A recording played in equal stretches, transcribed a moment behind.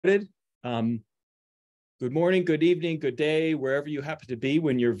Good morning, good evening, good day, wherever you happen to be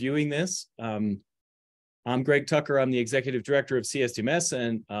when you're viewing this. I'm Greg Tucker. I'm the Executive Director of CSDMS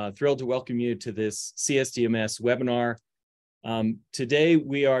and thrilled to welcome you to this CSDMS webinar. Today,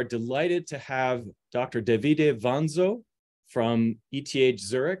 we are delighted to have Dr. Davide Vanzo from ETH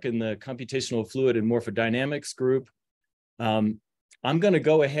Zurich in the Computational Fluid and Morphodynamics group. I'm going to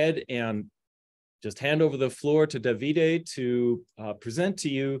go ahead and just hand over the floor to Davide to present to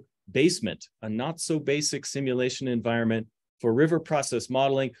you Basement, a not so basic simulation environment for river process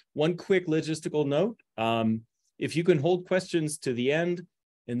modeling. One quick logistical note, if you can hold questions to the end,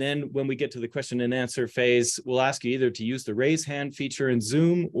 and then when we get to the question and answer phase, we'll ask you either to use the raise hand feature in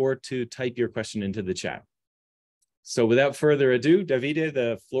Zoom or to type your question into the chat. So without further ado, Davide,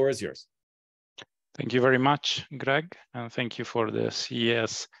 the floor is yours. Thank you very much, Greg, and thank you for the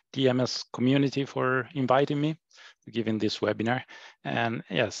CSDMS community for inviting me to give in this webinar. And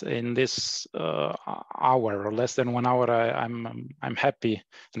yes, in this hour or less than 1 hour, I'm happy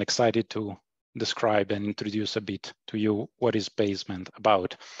and excited to describe and introduce a bit to you what is Basement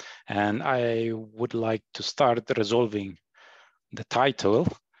about. And I would like to start resolving the title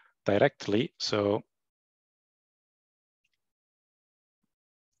directly. So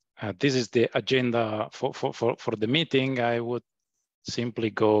this is the agenda for the meeting. I would simply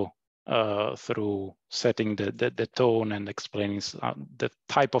go through setting the tone and explaining the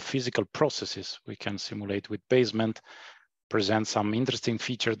type of physical processes we can simulate with Basement, present some interesting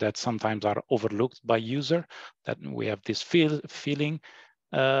features that sometimes are overlooked by user, that we have this feeling,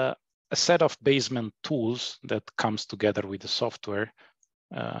 a set of Basement tools that comes together with the software.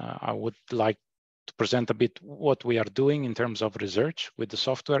 I would like to present a bit what we are doing in terms of research with the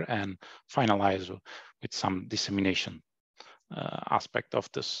software and finalize with some dissemination aspect of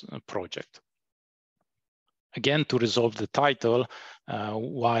this project. Again, to resolve the title,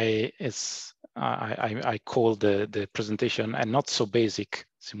 why is I call the presentation a not so basic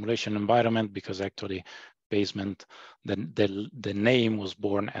simulation environment, because actually Basement, the name was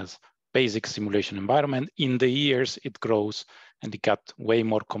born as basic simulation environment. In the years it grows and it got way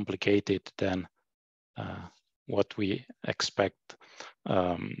more complicated than what we expect.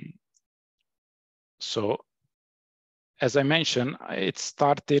 So as I mentioned, it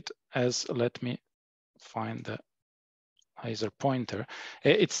started as, let me find the laser pointer.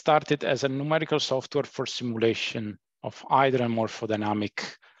 It started as a numerical software for simulation of hydro and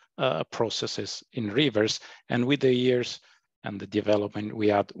morphodynamic processes in rivers. And with the years and the development, we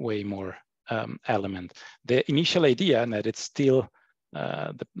add way more element. The initial idea, and that it's still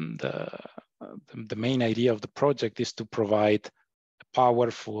the main idea of the project, is to provide a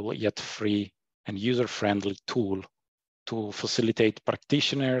powerful yet free and user-friendly tool to facilitate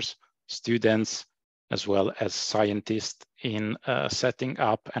practitioners, students, as well as scientists in setting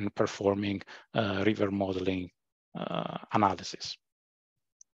up and performing river modeling analysis.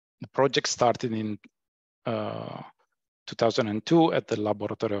 The project started in 2002 at the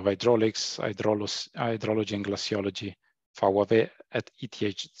Laboratory of Hydraulics, Hydrology and Glaciology, VAV, at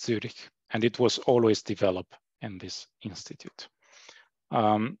ETH Zurich, and it was always developed in this institute.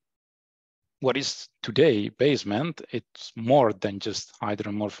 What is today Basement? It's more than just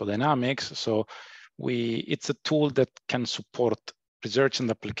hydromorphodynamics. So it's a tool that can support research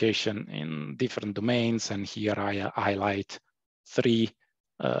and application in different domains. And here I highlight three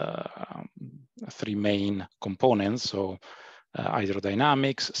main components. So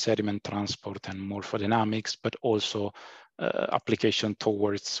hydrodynamics, sediment transport, and morphodynamics, but also application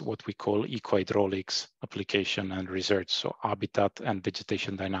towards what we call ecohydraulics application and research. So habitat and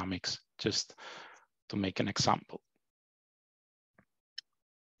vegetation dynamics, just to make an example.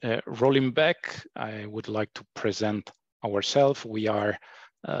 Rolling back, I would like to present ourselves. We are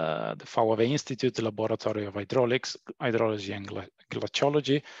the VAV Institute, the Laboratory of Hydraulics, Hydrology and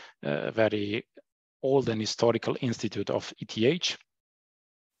Glaciology, a very old and historical institute of ETH.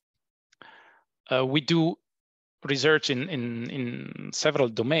 We do research in several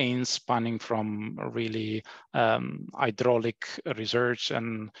domains, spanning from really hydraulic research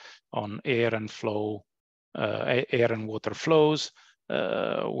and on air and flow, air and water flows.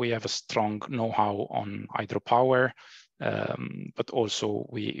 We have a strong know-how on hydropower, but also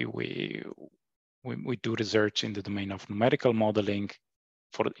we do research in the domain of numerical modeling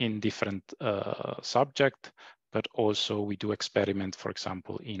in different subjects, but also we do experiment, for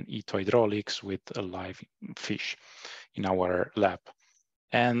example, in ecohydraulics with a live fish in our lab.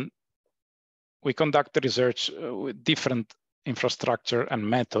 And we conduct the research with different infrastructure and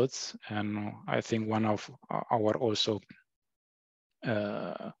methods. And I think one of our also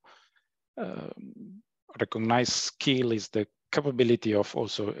recognized skill is the capability of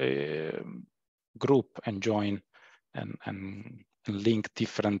also group and join and link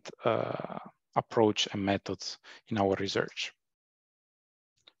different approach and methods in our research.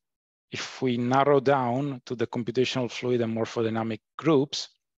 If we narrow down to the computational fluid and morphodynamic groups,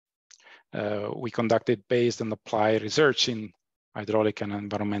 we conducted based and applied research in hydraulic and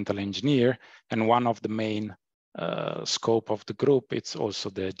environmental engineer, and one of the main scope of the group, it's also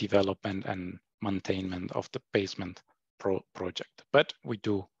the development and maintenance of the basement project. But we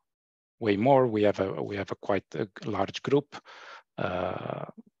do way more. We have a quite a large group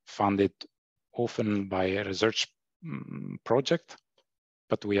funded often by a research project,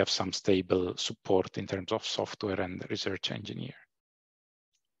 but we have some stable support in terms of software and research engineer.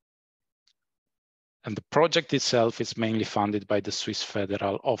 And the project itself is mainly funded by the Swiss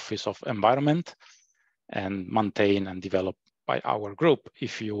Federal Office of Environment and maintained and developed by our group.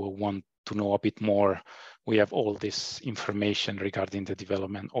 If you want to know a bit more, we have all this information regarding the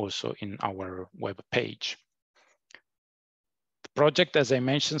development also in our web page. The project, as I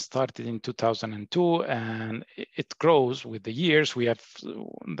mentioned, started in 2002 and it grows with the years. We have,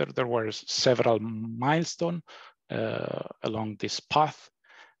 there were several milestones along this path,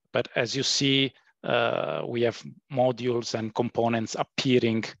 but as you see, we have modules and components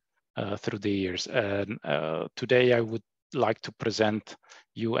appearing through the years. And today I would like to present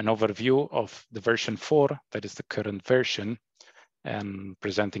you an overview of the version 4, that is the current version, and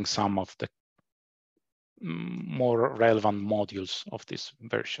presenting some of the more relevant modules of this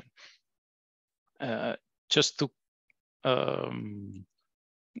version. Just to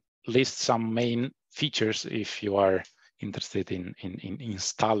list some main features if you are interested in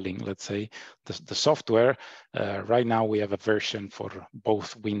installing, let's say, the software. Right now we have a version for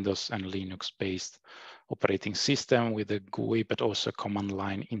both Windows and Linux-based operating system with a GUI, but also command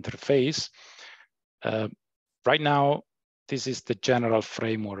line interface. Right now, this is the general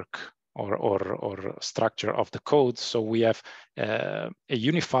framework or structure of the code. So we have a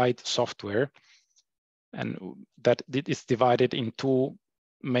unified software, and that it is divided in two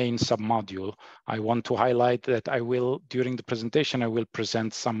main submodule. I want to highlight that I will, during the presentation, I will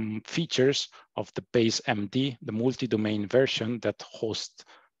present some features of the base MD, the multi-domain version that hosts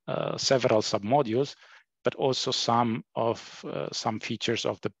several submodules, but also some features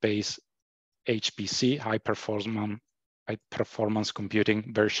of the base HPC, high performance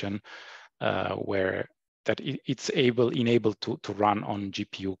computing version, where that it's enabled to run on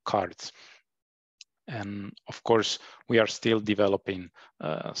GPU cards. And of course, we are still developing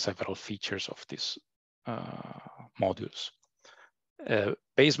several features of these modules.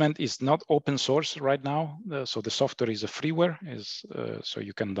 Basement is not open source right now, so the software is a freeware, so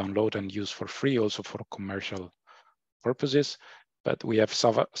you can download and use for free, also for commercial purposes. But we have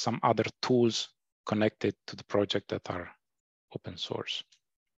some other tools connected to the project that are open source.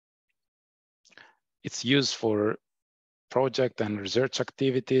 It's used for project and research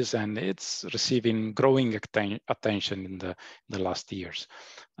activities, and it's receiving growing attention in the last years,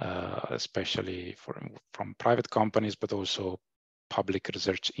 especially from private companies, but also public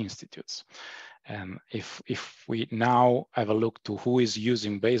research institutes. And if we now have a look to who is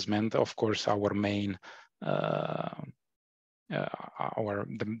using Basement, of course, our main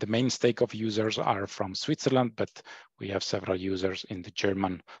the main stake of users are from Switzerland, but we have several users in the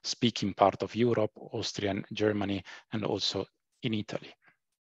German-speaking part of Europe, Austria, Germany, and also in Italy.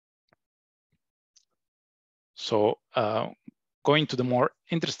 So going to the more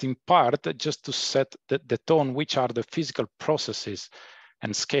interesting part, just to set the tone, which are the physical processes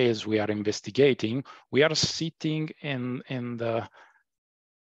and scales we are investigating, we are sitting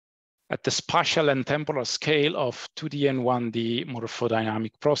at the spatial and temporal scale of 2D and 1D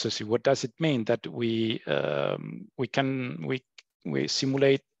morphodynamic processes. What does it mean? That we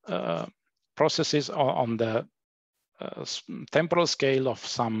simulate processes on the temporal scale of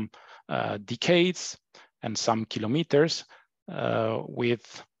some decades and some kilometers,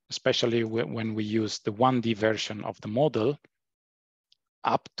 with especially when we use the 1D version of the model,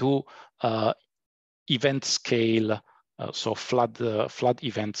 up to event scale. So flood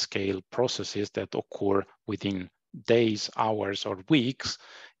event scale processes that occur within days, hours, or weeks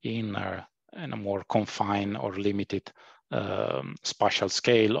in a more confined or limited spatial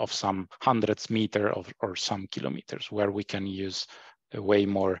scale of some hundreds meters or some kilometers, where we can use a way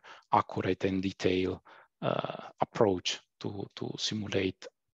more accurate and detailed approach to simulate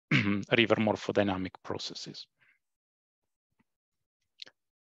river morphodynamic processes.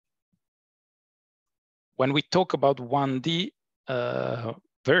 When we talk about 1D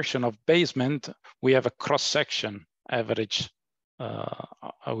version of Basement, we have a cross-section average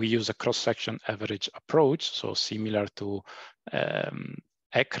we use a cross-section average approach, so similar to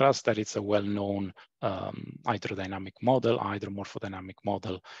ECRAS, that is a well-known hydrodynamic model, hydromorphodynamic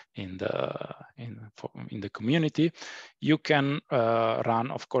model in the community. You can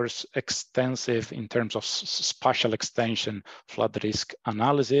run, of course, extensive in terms of spatial extension flood risk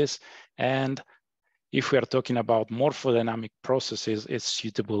analysis. And if we are talking about morphodynamic processes, it's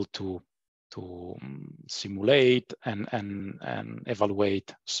suitable to simulate and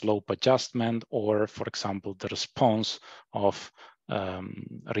evaluate slope adjustment, or, for example, the response of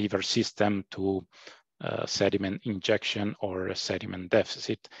river system to sediment injection or sediment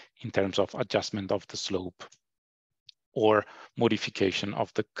deficit in terms of adjustment of the slope or modification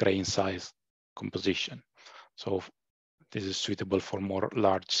of the grain size composition. So this is suitable for more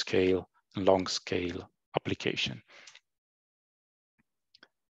large scale and long scale application.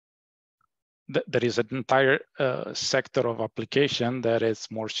 There is an entire sector of application that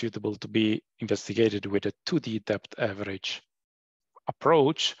is more suitable to be investigated with a 2D depth average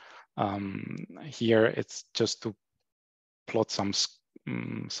approach. Here it's just to plot some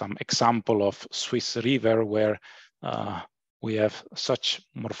example of Swiss river where we have such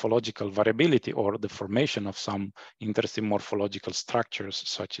morphological variability, or the formation of some interesting morphological structures,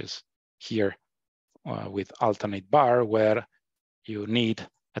 such as here with alternate bar, where you need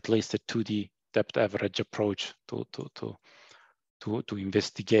at least a 2D depth average approach to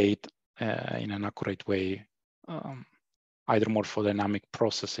investigate in an accurate way hydromorphodynamic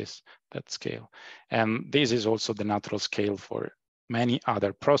processes that scale. And this is also the natural scale for many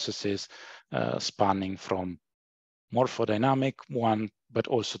other processes spanning from morphodynamic one, but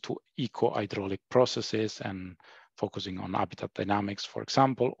also to eco-hydraulic processes and focusing on habitat dynamics, for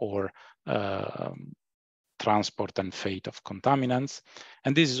example, or transport and fate of contaminants.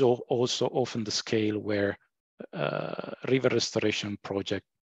 And this is also often the scale where river restoration projects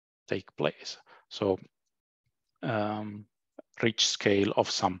take place. So reach scale of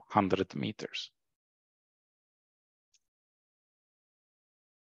some 100 meters.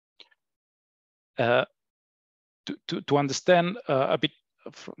 To understand a bit,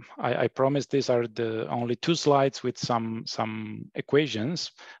 I promise these are the only 2 slides with some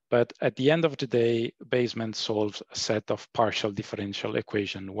equations, but at the end of the day, basement solves a set of partial differential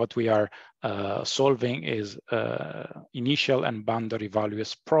equation. What we are solving is initial and boundary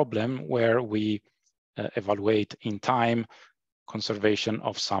values problem, where we evaluate in time conservation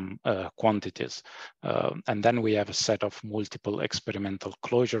of some quantities. And then we have a set of multiple experimental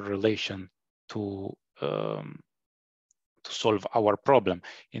closure relation to solve our problem.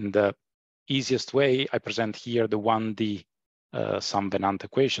 In the easiest way, I present here the 1D Sum-Venant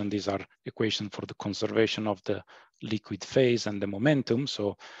equation. These are equations for the conservation of the liquid phase and the momentum.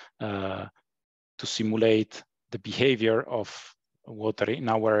 So to simulate the behavior of water in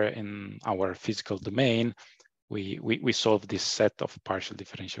our physical domain, we solve this set of partial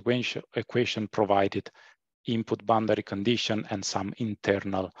differential equation provided input boundary condition and some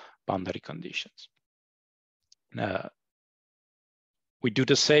internal boundary conditions. We do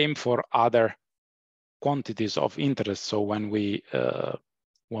the same for other quantities of interest. So when we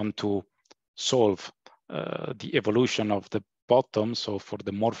want to solve the evolution of the bottom, so for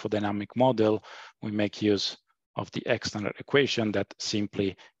the morphodynamic model, we make use of the external equation that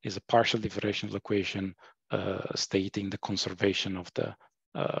simply is a partial differential equation stating the conservation of the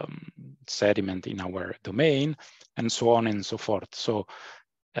sediment in our domain, and so on and so forth. So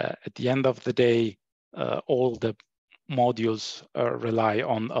at the end of the day, all the modules rely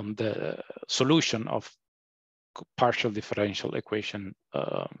on the solution of partial differential equation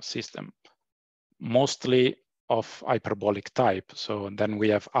system, mostly of hyperbolic type. So then we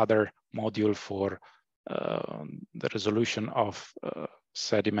have other module for the resolution of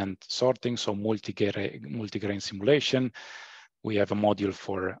sediment sorting, so multi-grain simulation. We have a module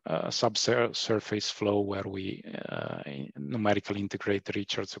for subsurface flow, where we numerically integrate the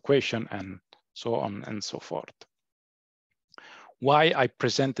Richards equation, and so on and so forth. Why I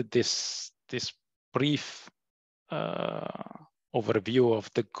presented this brief overview of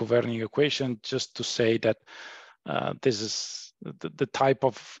the governing equation, just to say that this is the type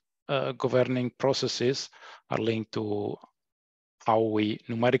of governing processes are linked to how we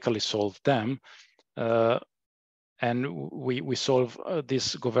numerically solve them. And we solve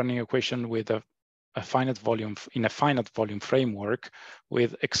this governing equation with a finite volume framework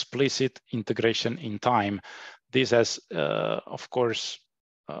with explicit integration in time. This has, of course,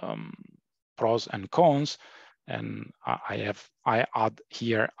 pros and cons, and I add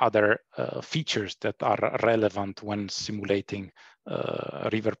here other features that are relevant when simulating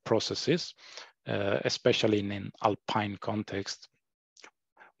river processes. especially in an alpine context.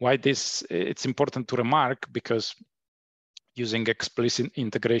 Why this? It's important to remark because using explicit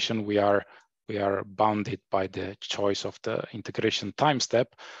integration, we are bounded by the choice of the integration time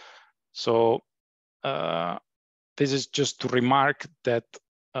step. So this is just to remark that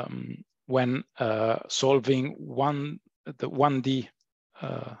when solving the 1D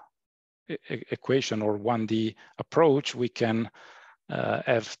equation or 1D approach, we can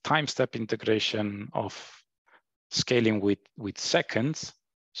have time step integration of scaling with seconds.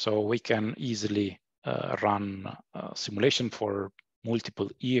 So we can easily run simulation for multiple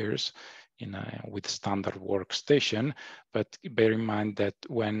years with standard workstation. But bear in mind that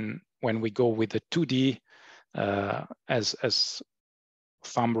when we go with the 2D, as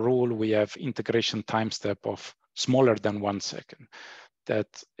thumb rule, we have integration time step of smaller than 1 second.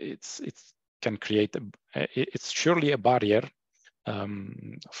 That it can create it's surely a barrier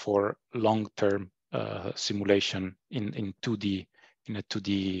for long-term simulation in 2D, in a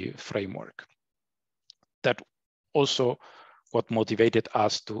 2D framework. That also what motivated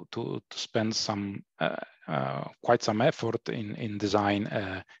us to spend some quite some effort in design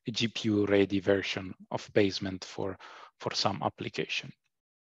a GPU-ready version of Basement for some application.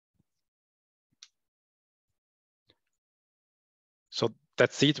 So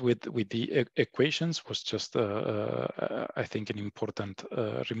that's it with the equations. Was just I think an important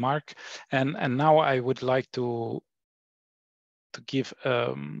remark. And now I would like to give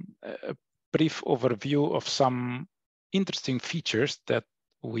a brief overview of some interesting features that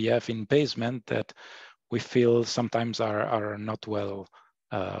we have in Basement that we feel sometimes are not well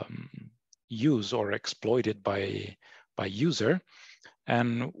used or exploited by user.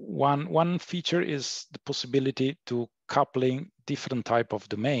 And one feature is the possibility to coupling different type of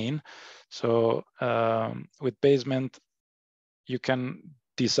domain. So with Basement, you can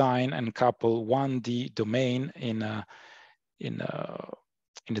design and couple 1D domain in a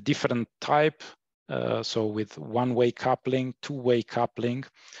different type. So with one-way coupling, two-way coupling,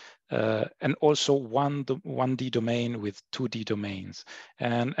 and also 1D domain with 2D domains,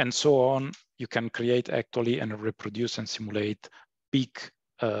 and so on. You can create actually and reproduce and simulate big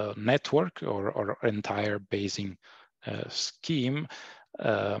network or entire Bayesian scheme,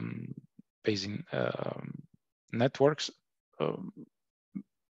 Bayesian networks,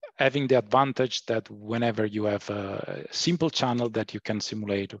 having the advantage that whenever you have a simple channel that you can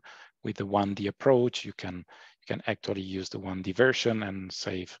simulate with the 1D approach, you can actually use the 1D version and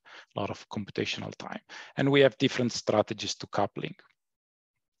save a lot of computational time. And we have different strategies to coupling.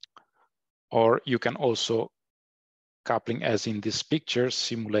 Or you can also coupling, as in this picture,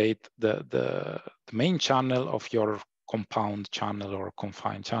 simulate the main channel of your compound channel or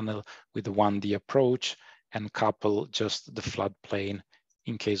confined channel with the 1D approach and couple just the floodplain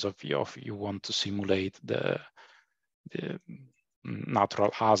in case of you want to simulate the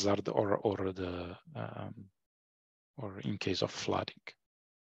natural hazard or in case of flooding.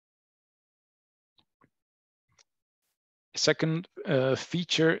 Second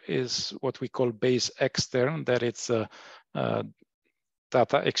feature is what we call base extern, that it's a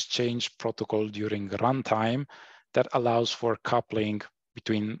data exchange protocol during runtime that allows for coupling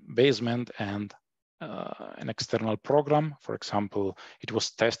between Basement and an external program. For example, it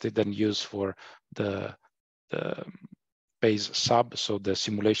was tested and used for the base sub, so the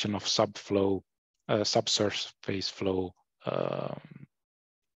simulation of subflow, subsurface flow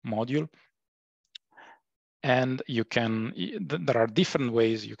module. And you can, there are different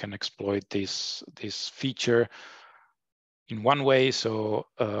ways you can exploit this feature. In one way, so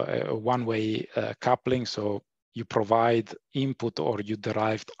a one-way coupling, so you provide input or you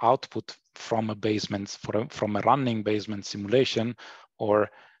derived output from a Basement, from a running Basement simulation,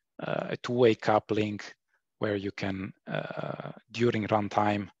 or a two-way coupling where you can, during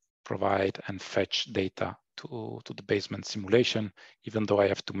runtime, provide and fetch data to the Basement simulation, even though I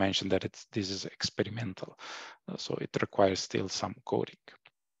have to mention that this is experimental, so it requires still some coding.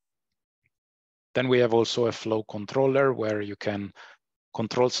 Then we have also a flow controller where you can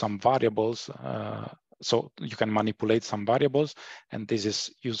control some variables, so you can manipulate some variables, and this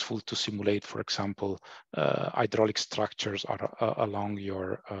is useful to simulate, for example, hydraulic structures along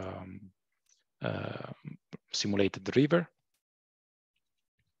your simulated river.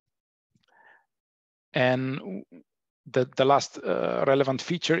 And the last relevant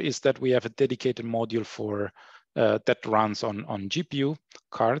feature is that we have a dedicated module for that runs on GPU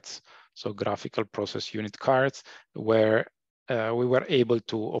cards, so graphical process unit cards, where we were able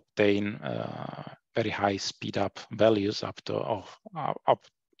to obtain very high speed up values up to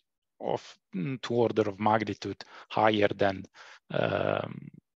 2 orders of magnitude higher than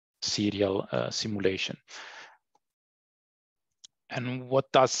serial simulation. And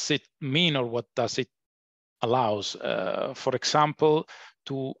what does it mean, or what does it allows? For example,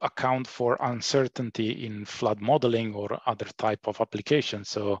 to account for uncertainty in flood modeling or other type of applications.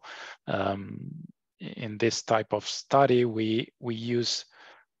 So in this type of study, we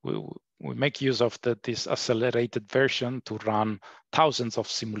make use of this accelerated version to run thousands of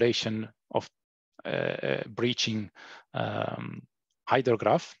simulation of breaching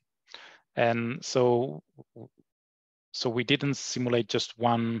hydrograph. And so we didn't simulate just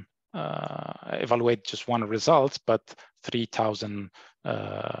one, evaluate just one result, but 3,000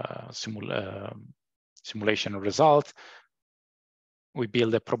 simulation results. We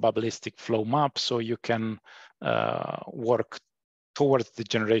build a probabilistic flow map so you can work towards the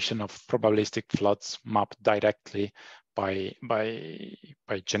generation of probabilistic floods map directly by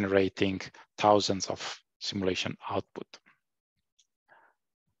generating thousands of simulation output.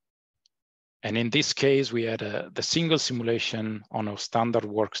 And in this case, we had the single simulation on a standard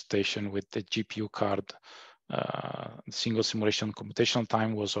workstation with the GPU card. The single simulation computational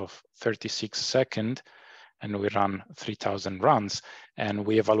time was of 36 seconds, and we ran 3,000 runs. And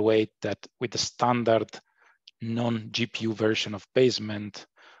we evaluate that with the standard non-GPU version of basement,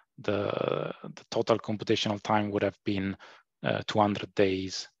 the total computational time would have been 200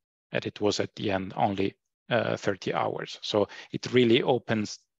 days, and it was at the end only 30 hours. So it really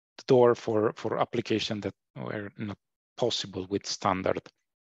opens the door for applications that were not possible with standard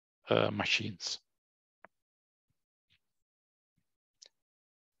machines.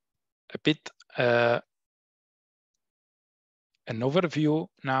 A bit an overview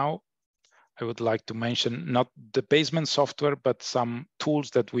now. I would like to mention not the basement software, but some tools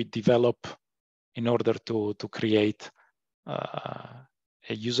that we develop in order to create a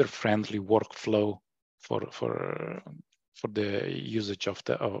user-friendly workflow for the usage of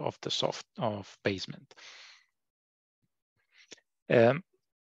the basement.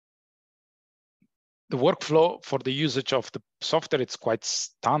 The workflow for the usage of the software, it's quite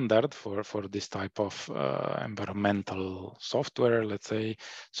standard for this type of environmental software, let's say.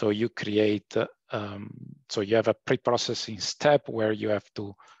 So you create, so you have a pre-processing step where you have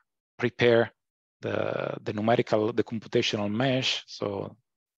to prepare the computational mesh. So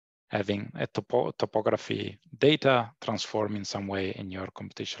having a topography data transform in some way in your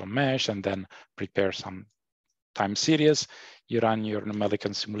computational mesh, and then prepare some time series. You run your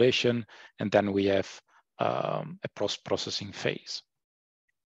numerical simulation, and then we have a post-processing phase.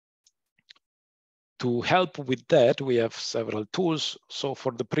 To help with that, we have several tools. So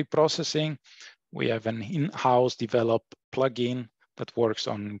for the pre-processing, we have an in-house developed plugin that works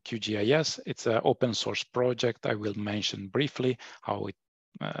on QGIS. It's an open source project. I will mention briefly how it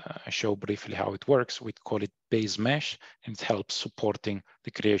show briefly how it works. We call it Base Mesh, and it helps supporting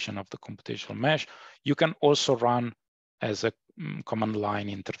the creation of the computational mesh. You can also run as a command line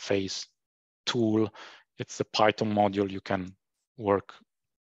interface tool. It's the Python module. You can work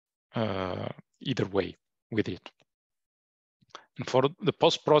either way with it. And for the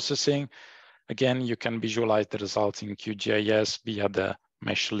post-processing, again, you can visualize the results in QGIS via the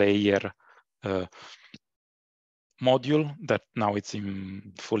mesh layer module that now it's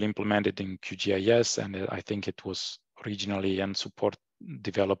fully implemented in QGIS, and I think it was originally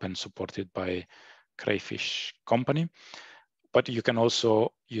developed and supported by Crayfish company. But you can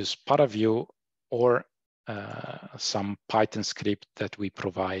also use ParaView or some Python script that we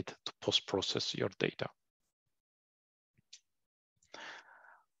provide to post-process your data.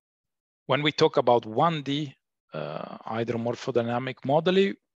 When we talk about 1D hydromorphodynamic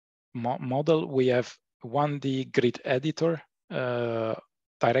model, we have 1D grid editor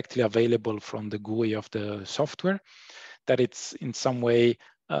directly available from the GUI of the software, that it's in some way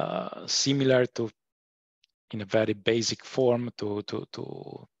similar to, in a very basic form, to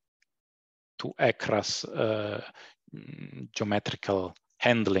ECRA's geometrical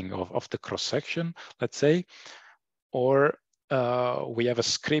handling of the cross-section, let's say. Or we have a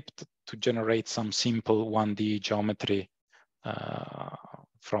script to generate some simple 1D geometry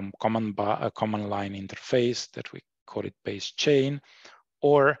from command line interface that we call it base chain.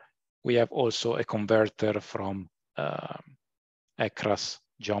 Or we have also a converter from ECRA's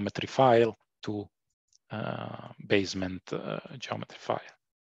geometry file to basement geometry file.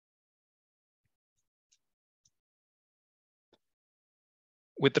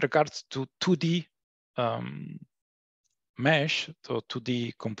 With regards to 2D mesh, so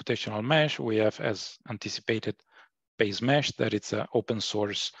 2D computational mesh, we have, as anticipated, Base Mesh, that it's an open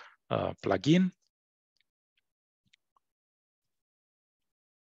source plugin.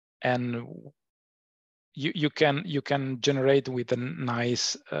 And you can generate with a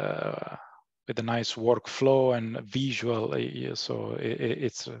nice workflow and visual. So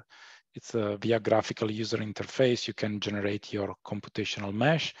it's via graphical user interface. You can generate your computational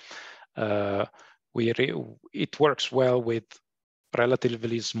mesh. It works well with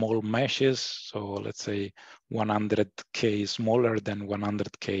relatively small meshes. So let's say 100K smaller than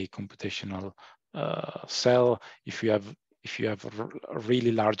 100K computational cell. If you have a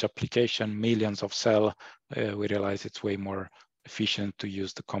really large application, millions of cell, we realize it's way more efficient to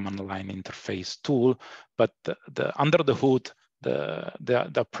use the command line interface tool. But under the hood,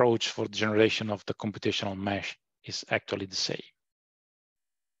 the approach for generation of the computational mesh is actually the same.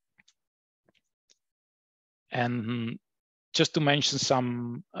 And just to mention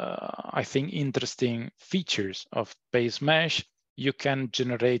some, I think, interesting features of base mesh, you can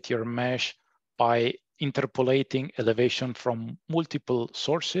generate your mesh by interpolating elevation from multiple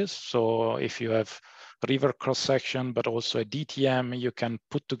sources. So if you have river cross-section, but also a DTM, you can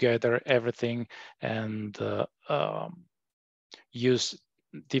put together everything and use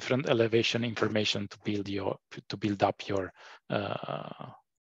different elevation information to build up your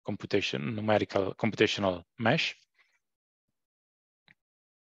computational mesh.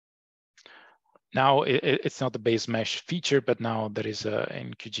 Now it's not a base mesh feature, but now there is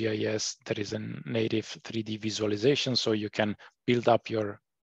in QGIS, there is a native 3D visualization. So you can build up your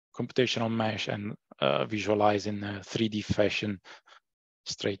computational mesh and visualize in a 3D fashion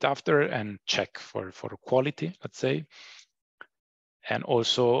straight after and check for quality, let's say. And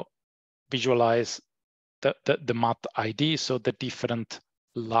also visualize the mat ID, so the different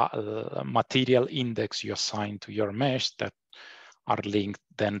material index you assign to your mesh that are linked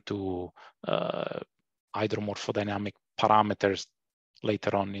then to hydromorphodynamic parameters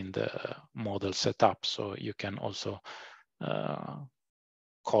later on in the model setup. So you can also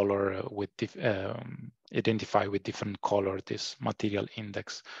color with identify with different color this material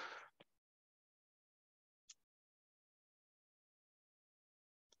index.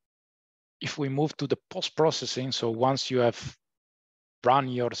 If we move to the post-processing, so once you have run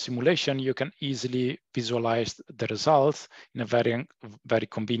your simulation, you can easily visualize the results in a very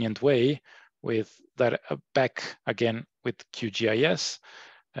convenient way with that back again with QGIS.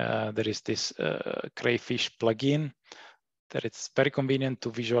 There is this Crayfish plugin that it's very convenient to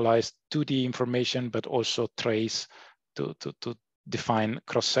visualize 2D information, but also trace to define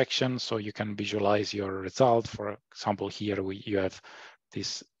cross-section. So you can visualize your result. For example, here you have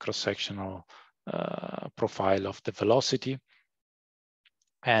this cross-sectional profile of the velocity,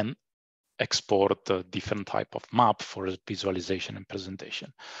 and export a different type of map for visualization and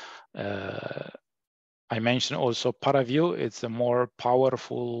presentation. I mentioned also ParaView. It's a more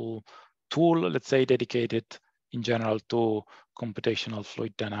powerful tool, let's say, dedicated in general to computational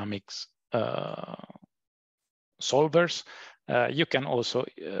fluid dynamics solvers. You can also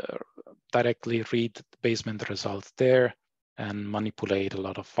directly read the basement results there and manipulate a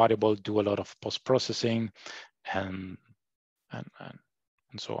lot of variables, do a lot of post-processing, and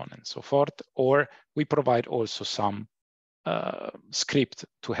so on and so forth. Or we provide also some script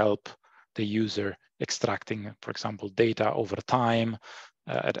to help the user extracting, for example, data over time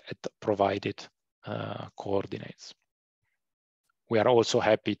at provided coordinates. We are also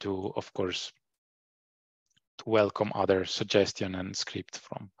happy to, of course, to welcome other suggestion and script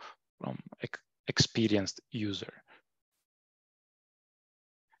from experienced user.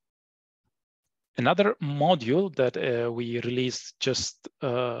 Another module that we released just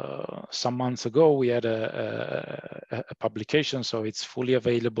some months ago, we had a publication, so it's fully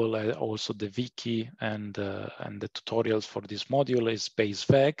available. Also the wiki and the tutorials for this module is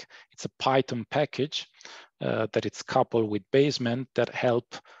BaseVeg. It's a Python package that it's coupled with Basement that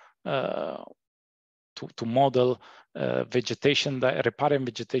help to model riparian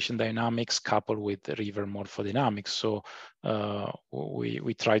vegetation dynamics coupled with river morphodynamics. So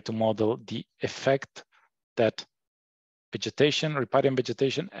we try to model the effect that riparian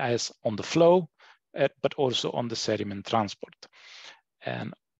vegetation has on the flow, but also on the sediment transport.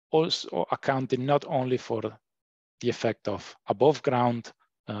 And also accounting not only for the effect of above ground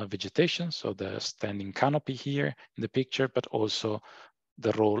vegetation, so the standing canopy here in the picture, but also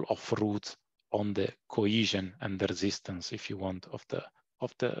the role of roots on the cohesion and the resistance, if you want, of the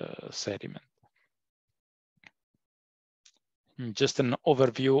sediment. Just an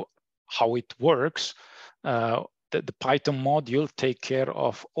overview how it works. The Python module take care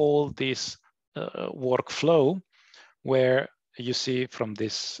of all this workflow, where you see from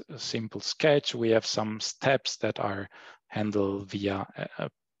this simple sketch, we have some steps that are handled via a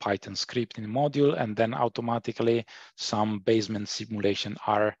Python script in the module, and then automatically some basement simulation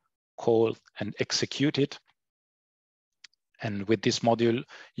are call and execute it. And with this module,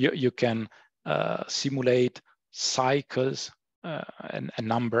 you can simulate cycles, and a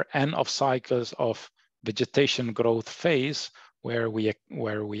number n of cycles of vegetation growth phase, where we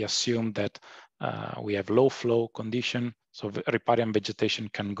assume that we have low flow condition, so riparian vegetation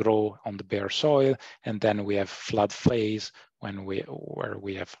can grow on the bare soil, and then we have flood phase where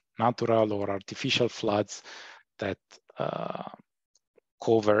we have natural or artificial floods that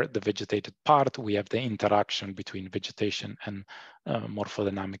cover the vegetated part. We have the interaction between vegetation and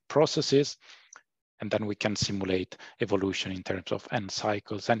morphodynamic processes, and then we can simulate evolution in terms of n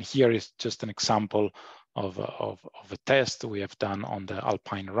cycles. And here is just an example of a test we have done on the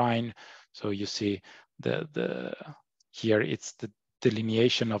Alpine Rhine. So you see here it's the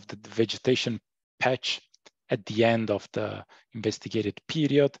delineation of the vegetation patch at the end of the investigated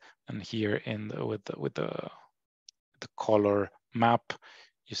period, and here with the color map,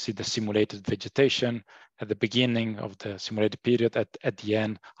 you see the simulated vegetation at the beginning of the simulated period, at the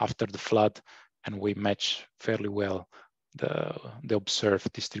end after the flood, and we match fairly well the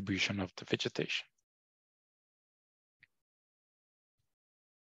observed distribution of the vegetation.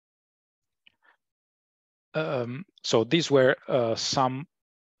 So these were some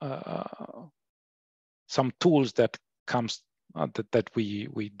tools that that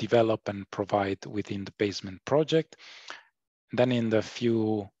we develop and provide within the basement project. Then in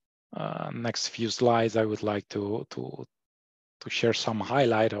the next few slides, I would like to share some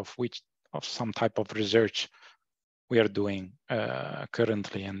highlight of some type of research we are doing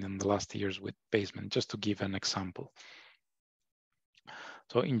currently and in the last years with basement, just to give an example.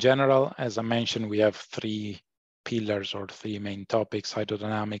 So in general, as I mentioned, we have 3 pillars or 3 main topics: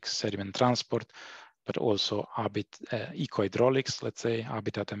 hydrodynamics, sediment transport, but also ecohydraulics, let's say,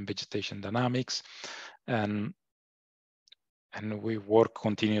 habitat and vegetation dynamics. And we work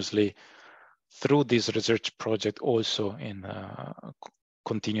continuously through this research project also in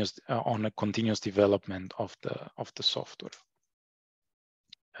on a continuous development of the software.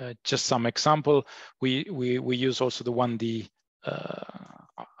 Just some example, we use also the 1D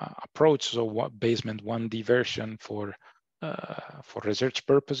approach, so basement 1D version for research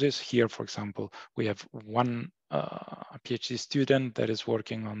purposes. Here, for example, we have one PhD student that is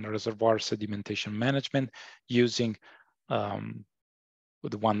working on reservoir sedimentation management using the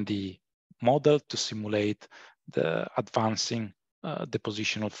 1D model to simulate the advancing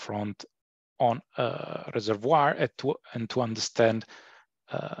depositional front on a reservoir and to understand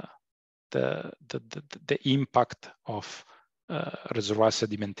the impact of reservoir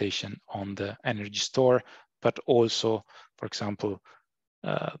sedimentation on the energy store, but also, for example,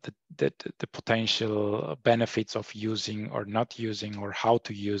 the potential benefits of using or not using, or how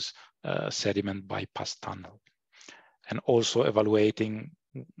to use sediment bypass tunnel, and also evaluating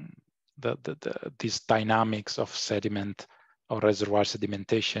these dynamics of sediment or reservoir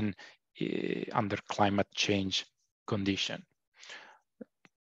sedimentation under climate change condition.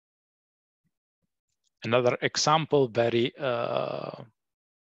 Another example, very,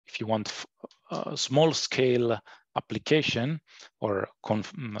 if you want, small scale application or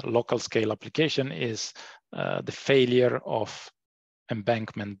local scale application is the failure of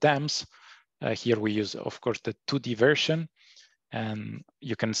embankment dams. Here we use, of course, the 2D version, and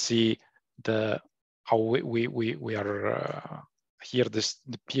you can see how we are here.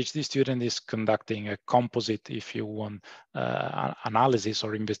 The PhD student is conducting a composite, if you want, analysis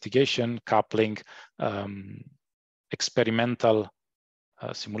or investigation, coupling experimental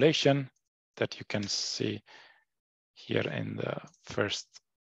simulation that you can see here in the first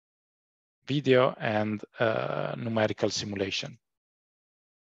video, and numerical simulation.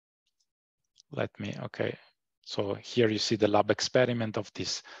 Okay. So here you see the lab experiment of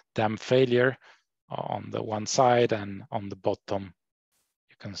this dam failure on the one side, and on the bottom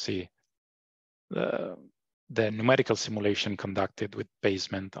you can see the numerical simulation conducted with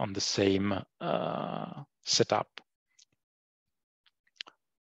basement on the same setup.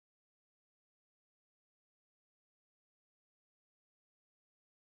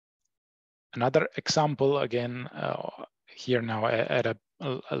 Another example, again, here now at a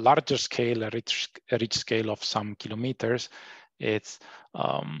larger scale, a rich scale of some kilometers, it's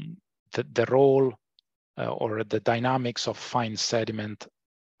the role or the dynamics of fine sediment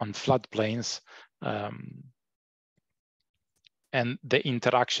on floodplains, and the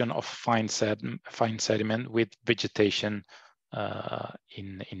interaction of fine sediment with vegetation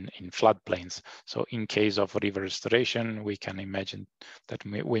in floodplains. So in case of river restoration, we can imagine that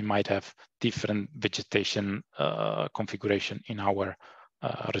we might have different vegetation configuration in our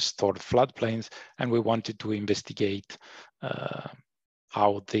restored floodplains, and we wanted to investigate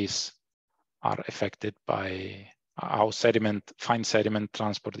how these are affected by how fine sediment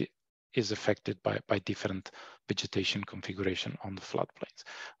transport is affected by different vegetation configuration on the floodplains.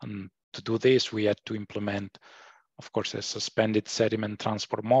 And to do this, we had to implement, of course, a suspended sediment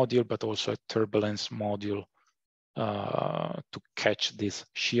transport module, but also a turbulence module to catch this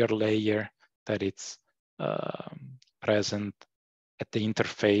shear layer that it's present at the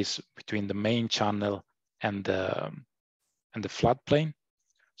interface between the main channel and the floodplain.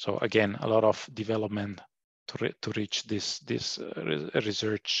 So again, a lot of development to reach this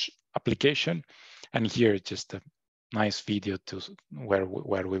research application. And here just a nice video to where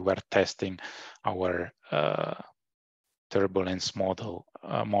we were testing our turbulence module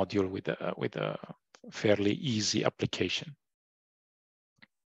with a fairly easy application.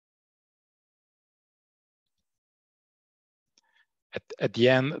 At the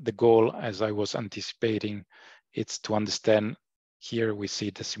end, the goal, as I was anticipating, it's to understand. Here we see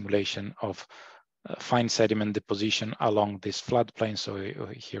the simulation of fine sediment deposition along this floodplain. So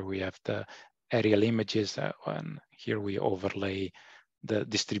here we have the aerial images, and here we overlay the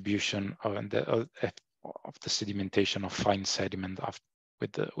distribution of the sedimentation of fine sediment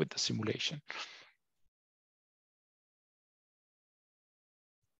with the simulation.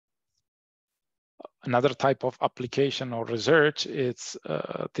 Another type of application or research, this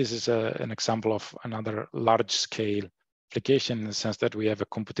is an example of another large-scale application in the sense that we have a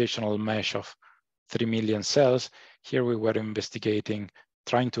computational mesh of 3 million cells. Here we were investigating,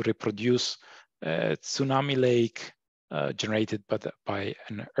 trying to reproduce a tsunami lake generated by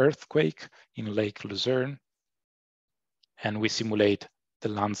an earthquake in Lake Luzerne. And we simulate the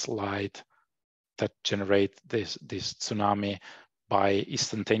landslide that generate this tsunami by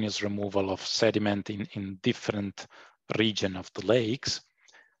instantaneous removal of sediment in different regions of the lakes.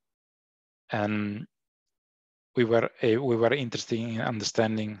 And we were interested in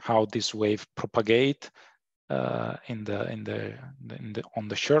understanding how this wave propagate on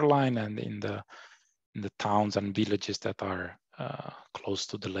the shoreline and in the towns and villages that are close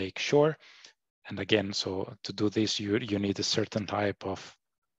to the lake shore. And again, so to do this, you need a certain type of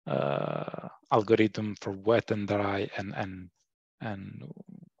algorithm for wet and dry and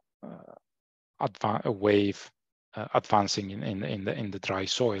a wave advancing in the dry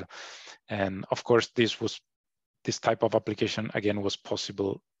soil. And of course, this type of application again was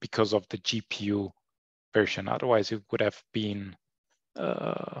possible because of the GPU version. Otherwise, it would have been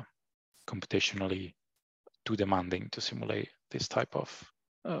computationally too demanding to simulate this type of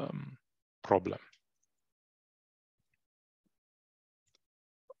problem.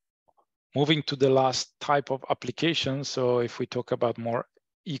 Moving to the last type of application. So if we talk about more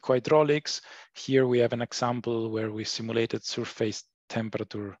ecohydraulics, here we have an example where we simulated surface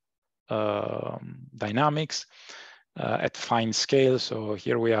temperature dynamics at fine scale. So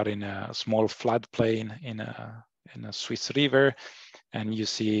here we are in a small floodplain in a Swiss river, and you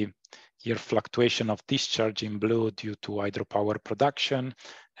see here fluctuation of discharge in blue due to hydropower production,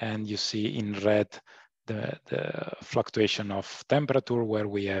 and you see in red the fluctuation of temperature, where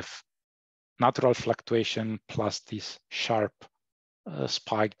we have natural fluctuation plus this sharp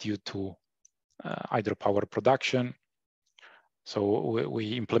spike due to hydropower production. So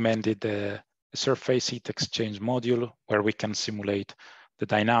we implemented a surface heat exchange module where we can simulate the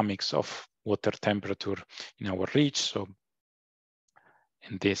dynamics of water temperature in our reach. So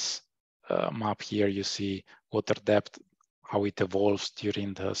in this map here, you see water depth, how it evolves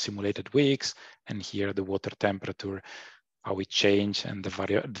during the simulated weeks, and here the water temperature, how it changes, and the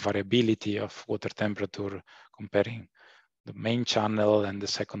variability of water temperature comparing the main channel and the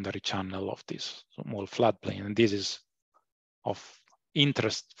secondary channel of this small floodplain. And this is of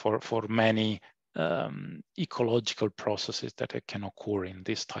interest for many ecological processes that can occur in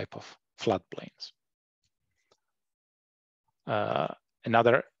this type of floodplains.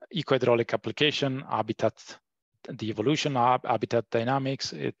 Another ecohydraulic application, the evolution of habitat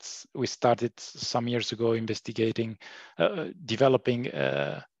dynamics. We started some years ago investigating, developing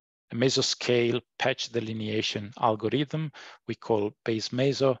a mesoscale patch delineation algorithm we call base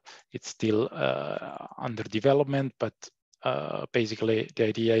meso. It's still under development, but basically the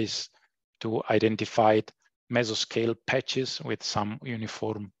idea is to identify mesoscale patches with some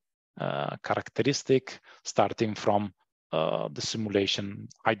uniform characteristic, starting from the simulation,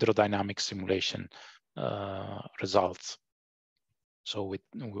 hydrodynamic simulation results. So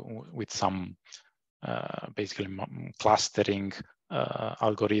with some basically clustering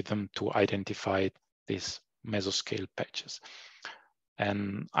algorithm to identify these mesoscale patches.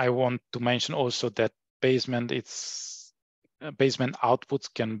 And I want to mention also that basement outputs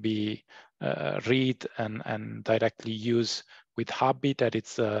can be read and directly use with Habitat.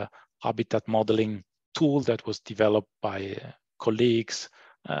 It's a habitat modeling tool that was developed by colleagues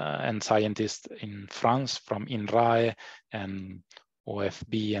and scientists in France from INRAE and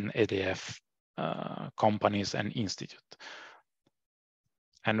OFB and EDF companies and institute.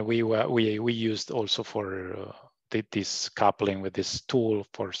 And we used also for this coupling with this tool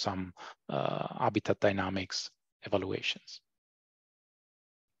for some habitat dynamics evaluations.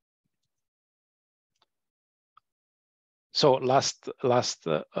 So last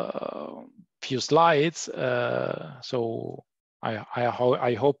few slides. So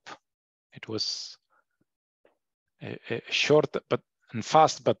I hope it was a short and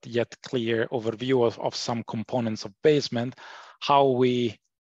fast, but yet clear overview of some components of basement, how we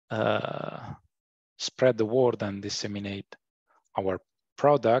spread the word and disseminate our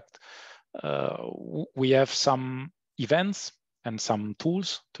product. We have some events and some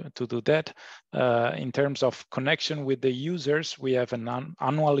tools to do that. In terms of connection with the users, we have an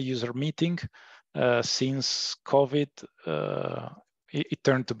annual user meeting. Since COVID, it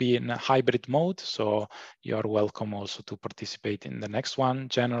turned to be in a hybrid mode, so you are welcome also to participate in the next one.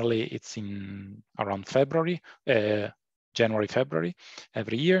 Generally, it's in around February, January, February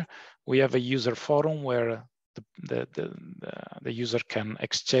every year. We have a user forum where the user can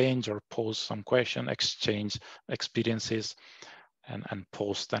exchange or pose some question, exchange experiences, and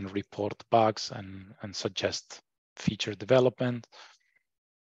post and report bugs and suggest feature development.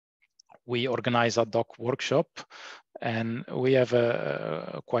 We organize a doc workshop, and we have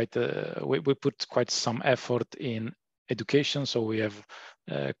we put quite some effort in education. So we have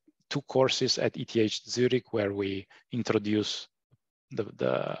 2 courses at ETH Zurich where we introduce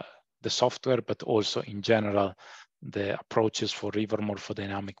the software, but also in general the approaches for river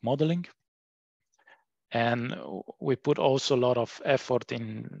morphodynamic modeling. And we put also a lot of effort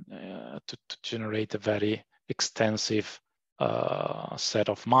in to generate a very extensive set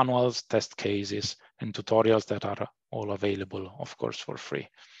of manuals, test cases, and tutorials that are all available, of course, for free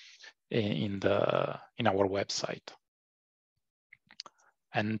in our website.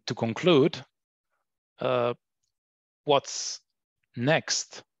 And to conclude, what's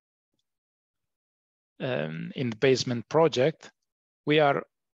next in the basement project? We are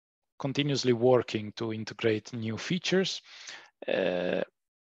continuously working to integrate new features.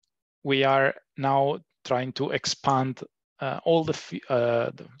 We are now trying to expand all the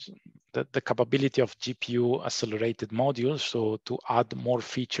capability of GPU accelerated modules, so to add more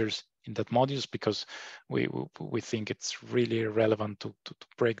features in that modules, because we think it's really relevant to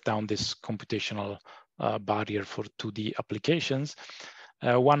break down this computational barrier for 2D applications.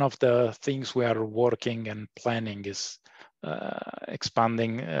 One of the things we are working and planning is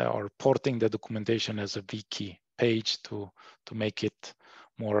expanding or porting the documentation as a wiki page to make it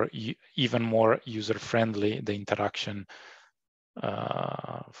even more user-friendly, the interaction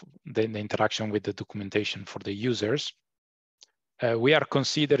with the documentation for the users. We are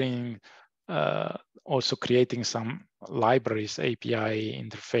considering also creating some libraries, API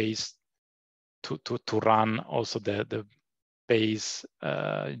interface to run also the base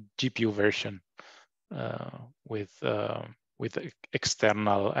GPU version with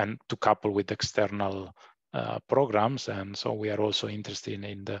external and to couple with external programs. And so we are also interested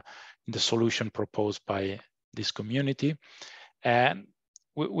in the solution proposed by this community. And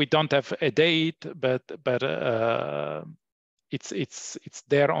we don't have a date, but it's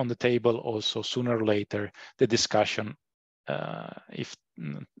there on the table also. Sooner or later, the discussion if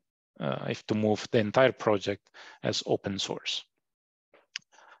to move the entire project as open source.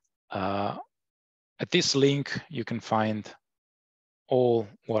 At this link, you can find all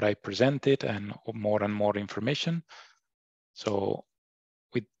what I presented and more information. So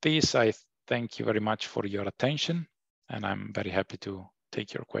with this, I thank you very much for your attention, and I'm very happy to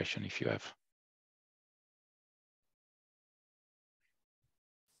take your question if you have.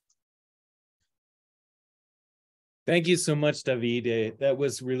 Thank you so much, Davide. That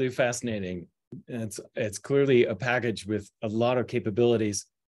was really fascinating. It's clearly a package with a lot of capabilities.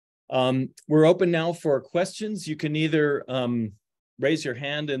 We're open now for questions. You can either raise your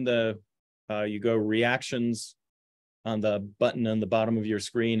hand in you go reactions on the button on the bottom of your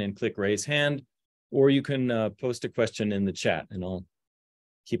screen and click raise hand, or you can post a question in the chat, and I'll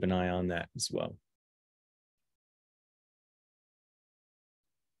keep an eye on that as well.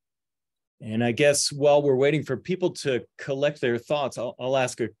 And I guess while we're waiting for people to collect their thoughts, I'll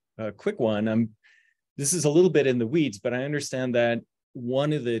ask a quick one. This is a little bit in the weeds, but I understand that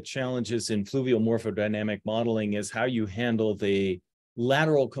one of the challenges in fluvial morphodynamic modeling is how you handle the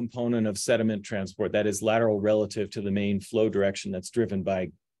lateral component of sediment transport, that is lateral relative to the main flow direction that's driven by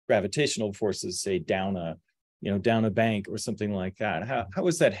gravitational forces, say down down a bank or something like that? How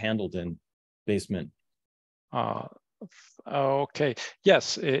is that handled in basement? Okay.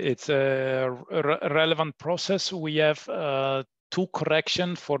 Yes, it's a relevant process. We have two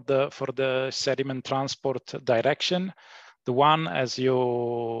corrections for the sediment transport direction. The one, as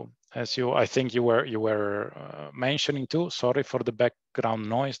you I think you were mentioning too. Sorry for the background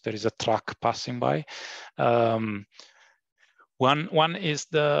noise. There is a truck passing by. One is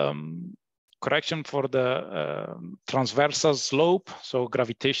the correction for the transversal slope, so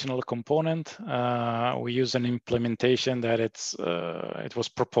gravitational component. We use an implementation that it was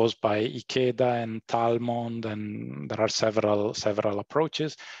proposed by Ikeda and Talmond, and there are several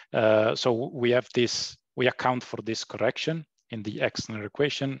approaches. So we account for this correction in the external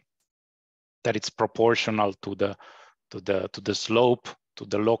equation, that it's proportional to the slope, to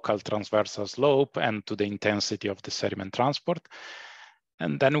the local transversal slope, and to the intensity of the sediment transport.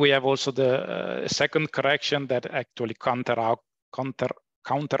 And then we have also the second correction that actually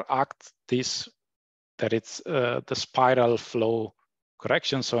counteract this, that it's the spiral flow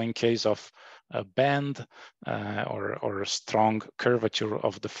correction. So in case of a bend or a strong curvature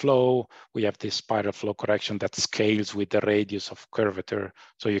of the flow, we have this spiral flow correction that scales with the radius of curvature.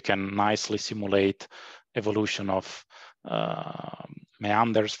 So you can nicely simulate evolution of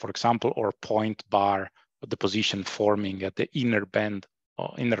meanders, for example, or point bar, the position forming at the inner bend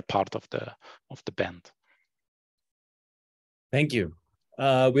or inner part of the bend. Thank you.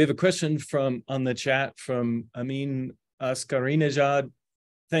 We have a question on the chat from Amin Askarinejad.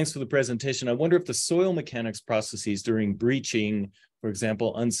 Thanks for the presentation. I wonder if the soil mechanics processes during breaching, for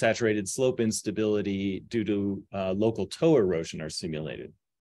example, unsaturated slope instability due to local toe erosion are simulated.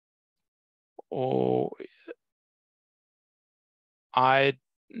 Oh, I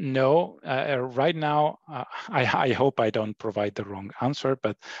know right now, I hope I don't provide the wrong answer,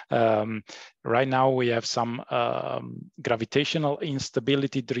 but right now we have some gravitational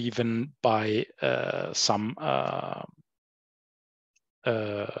instability driven by some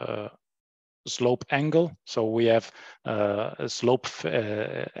slope angle. So we have a slope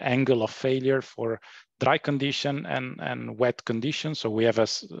angle of failure for dry condition and wet condition. So we have a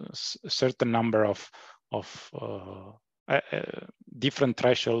certain number of different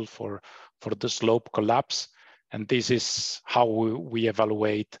threshold for the slope collapse, and this is how we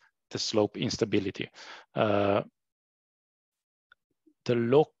evaluate the slope instability. The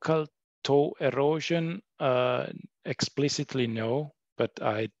local toe erosion, explicitly no, but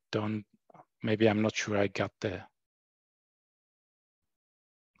I don't. Maybe I'm not sure I got the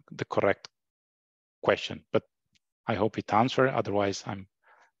correct question, but I hope it answered. Otherwise, I'm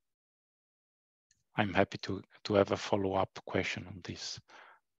happy to have a follow-up question on this.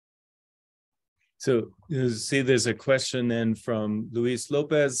 So you see, there's a question then from Luis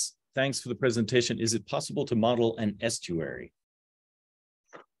Lopez. Thanks for the presentation. Is it possible to model an estuary?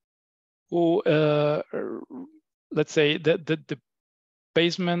 Oh, let's say the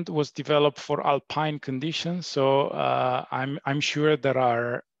basement was developed for alpine conditions. So I'm sure there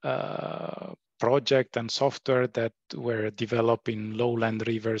are projects and software that were developed in lowland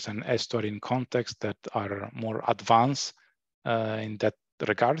rivers and estuarine context that are more advanced in that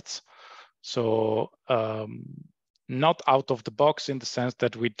regards. So not out of the box in the sense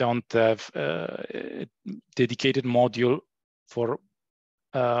that we don't have a dedicated module for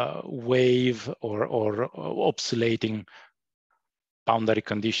wave or oscillating boundary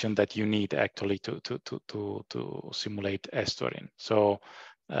condition that you need actually to simulate estuarine. So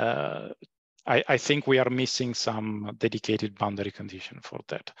I think we are missing some dedicated boundary condition for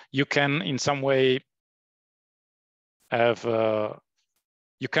that. You can in some way have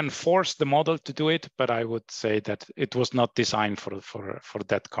you can force the model to do it, but I would say that it was not designed for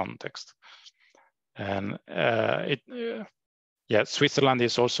that context. And yeah, Switzerland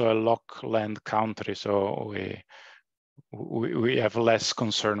is also a lockland country, so we have less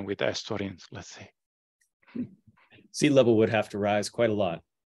concern with estuarines, let's say. Sea level would have to rise quite a lot.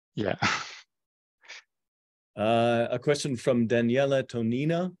 Yeah. A question from Daniela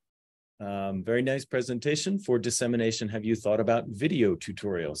Tonina. Very nice presentation. For dissemination, have you thought about video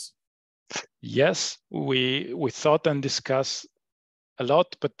tutorials? Yes, we thought and discussed a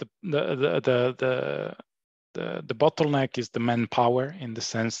lot, but the bottleneck is the manpower, in the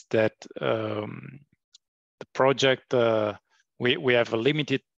sense that the project, we have a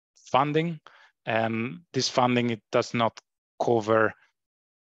limited funding, and this funding, it does not cover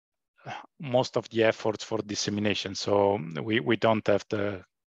most of the efforts for dissemination. So we don't have the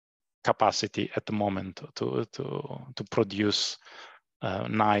capacity at the moment to produce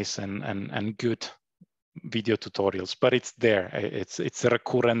nice and good video tutorials, but it's there. It's a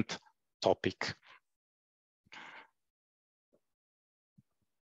recurrent topic.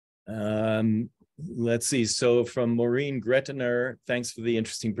 Let's see. So from Maureen Gretiner, thanks for the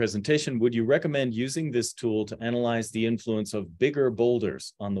interesting presentation. Would you recommend using this tool to analyze the influence of bigger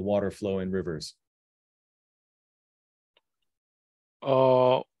boulders on the water flow in rivers?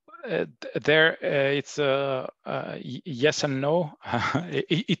 It's yes and no.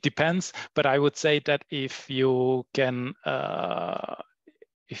 It depends, but I would say that if you can,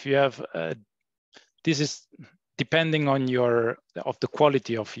 if you have, this is depending on the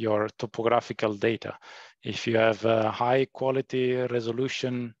quality of your topographical data. If you have a high quality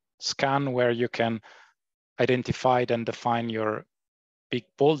resolution scan where you can identify and define your big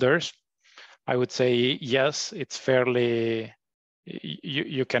boulders, I would say yes, it's fairly,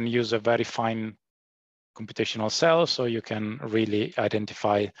 you can use a very fine computational cell, so you can really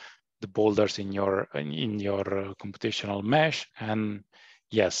identify the boulders in your computational mesh. And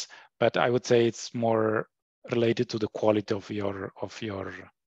yes, but I would say it's more related to the quality of your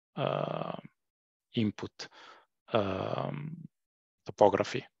input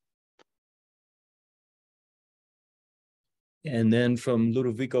topography. And then from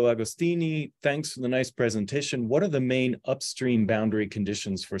Ludovico Agostini, thanks for the nice presentation. What are the main upstream boundary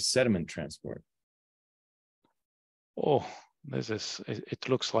conditions for sediment transport? Oh, it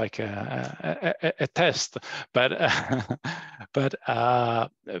looks like a test, but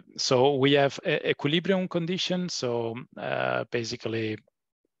so we have equilibrium conditions. So basically,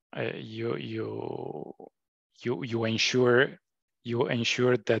 you ensure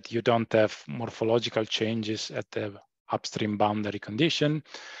that you don't have morphological changes at the upstream boundary condition.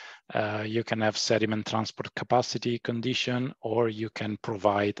 You can have sediment transport capacity condition, or you can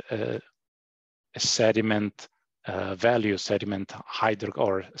provide a sediment value, sediment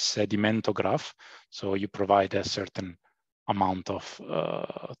or sedimentograph. So you provide a certain amount of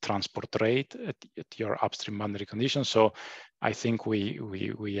transport rate at your upstream boundary condition. So I think we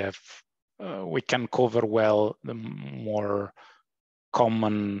can cover well the more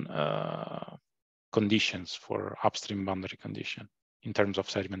common conditions for upstream boundary condition in terms of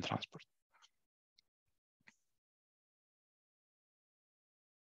sediment transport.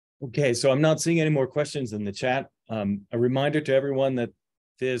 Okay, so I'm not seeing any more questions in the chat. A reminder to everyone that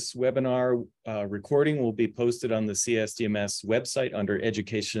this webinar recording will be posted on the CSDMS website under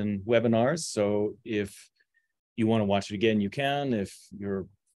Education Webinars. So if you want to watch it again, you can. If your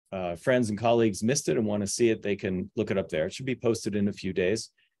friends and colleagues missed it and want to see it, they can look it up there. It should be posted in a few days.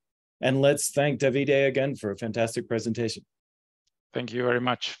 And let's thank Davide again for a fantastic presentation. Thank you very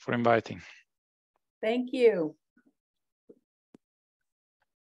much for inviting. Thank you.